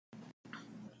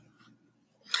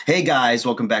Hey guys,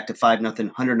 welcome back to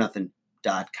 5-0,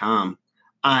 100-0.com.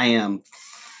 I am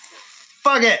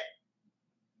Fuck it,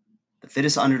 the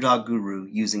fittest underdog guru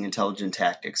using intelligent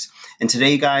tactics. And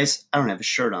today, guys, I don't have a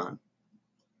shirt on.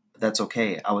 But that's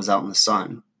okay. I was out in the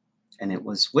sun, and it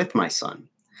was with my son.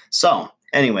 So,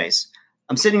 anyways,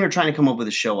 I'm sitting here trying to come up with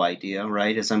a show idea,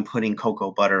 right, as I'm putting cocoa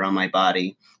butter on my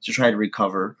body to try to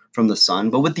recover from the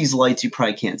sun. But with these lights, you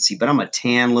probably can't see. But I'm a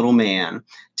tan little man.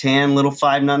 Tan little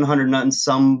 5-0, 100-0,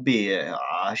 some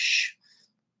bish.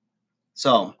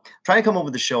 So, trying to come up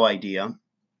with a show idea.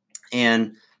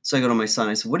 And so I go to my son.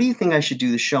 I said, what do you think I should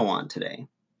do the show on today?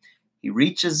 He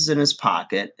reaches in his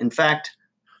pocket. In fact,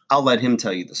 I'll let him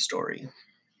tell you the story.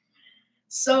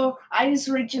 So I just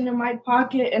reach into my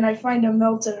pocket and I find a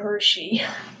melted Hershey.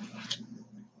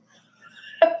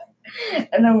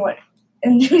 And I'm like,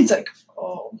 and he's like,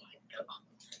 oh my God.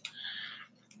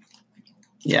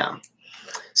 Yeah.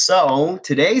 So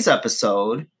today's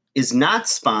episode is not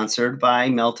sponsored by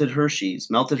Melted Hershey's.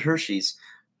 Melted Hershey's,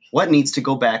 what needs to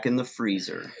go back in the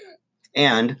freezer?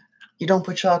 And you don't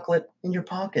put chocolate in your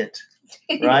pocket,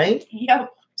 right? Yep.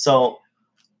 So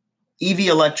EV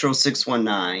Electro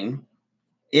 619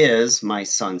 is my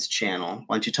son's channel.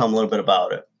 Why don't you tell him a little bit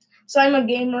about it? So I'm a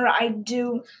gamer. I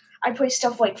play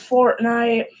stuff like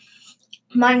Fortnite,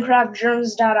 Minecraft,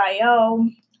 Germs.io,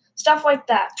 stuff like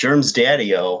that. Germs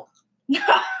Daddy-O.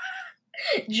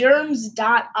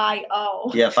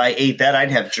 Germs.io. Yeah, if I ate that,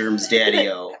 I'd have Germs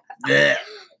Daddy-O.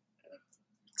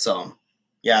 So,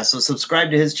 yeah, so subscribe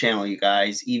to his channel, you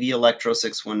guys. EV Electro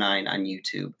 619 on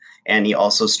YouTube. And he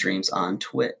also streams on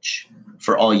Twitch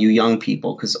for all you young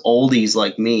people. Because oldies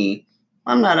like me,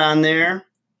 I'm not on there.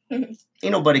 Ain't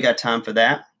nobody got time for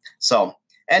that. So,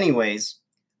 anyways,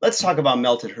 let's talk about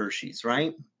Melted Hershey's,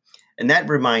 right? And that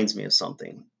reminds me of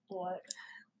something. What?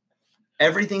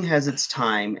 Everything has its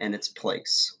time and its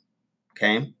place,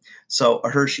 okay? So a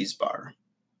Hershey's bar,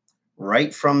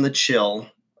 right from the chill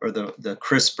or the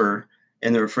crisper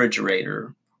in the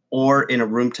refrigerator or in a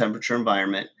room temperature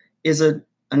environment is a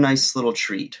nice little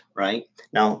treat, right?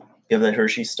 Now, you have that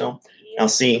Hershey still? Yeah. Now,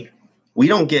 see, we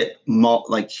don't get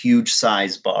like huge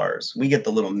size bars. We get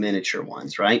the little miniature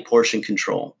ones, right? Portion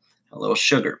control, a little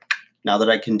sugar. Now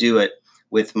that I can do it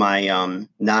with my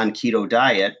non-keto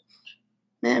diet,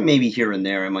 maybe here and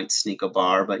there I might sneak a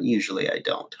bar, but usually I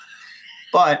don't.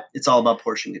 But it's all about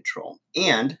portion control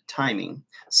and timing.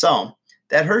 So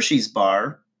that Hershey's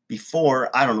bar,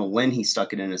 before, I don't know when he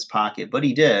stuck it in his pocket, but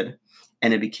he did,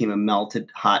 and it became a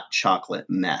melted hot chocolate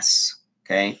mess.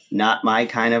 Okay? Not my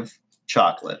kind of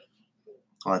chocolate.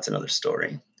 Oh, that's another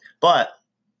story. But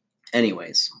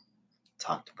anyways,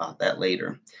 talked about that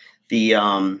later.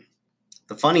 The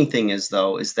funny thing is,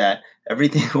 though, is that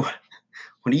everything...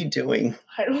 What are you doing?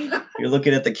 I don't know. You're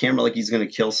looking at the camera like he's going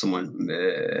to kill someone.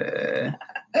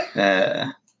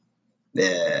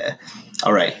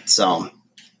 All right. So,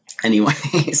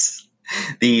 anyways,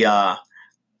 the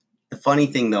funny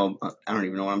thing, though, I don't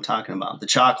even know what I'm talking about. The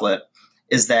chocolate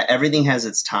is that everything has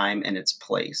its time and its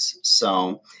place.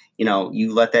 So,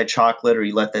 you let that chocolate or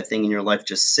you let that thing in your life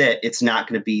just sit, it's not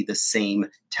going to be the same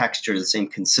texture, the same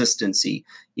consistency.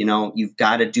 You've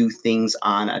got to do things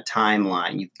on a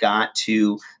timeline. You've got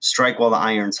to strike while the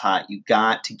iron's hot. You've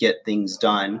got to get things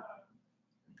done.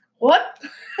 What?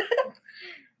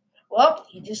 Well,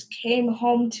 he just came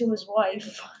home to his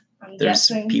wife. There's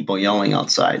guessing. People yelling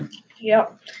outside.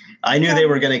 Yep. I knew they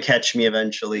were going to catch me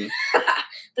eventually.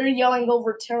 They're yelling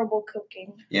over terrible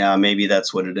cooking. Yeah, maybe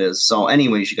that's what it is. So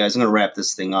anyways, you guys, I'm going to wrap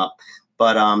this thing up.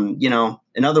 But,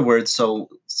 in other words, so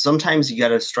sometimes you got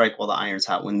to strike while the iron's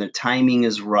hot. When the timing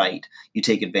is right, you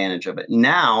take advantage of it.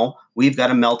 Now we've got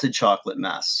a melted chocolate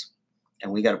mess,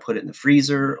 and we got to put it in the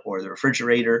freezer or the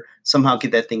refrigerator, somehow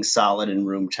get that thing solid in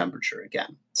room temperature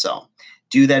again. So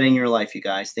do that in your life, you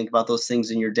guys. Think about those things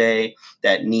in your day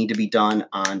that need to be done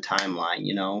on timeline,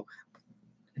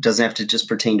 It doesn't have to just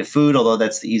pertain to food, although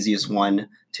that's the easiest one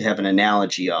to have an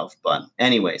analogy of. But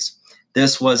anyways,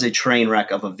 this was a train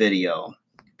wreck of a video,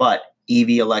 but EV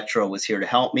Electro was here to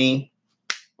help me,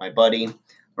 my buddy. All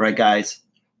right, guys,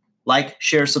 like,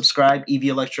 share, subscribe, EV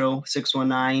Electro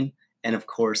 619, and of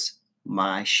course,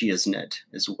 my Shiznit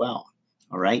as well.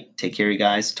 All right, take care, you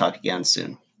guys. Talk again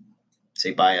soon.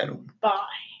 Say bye, Adam. Bye.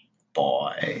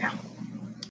 Bye.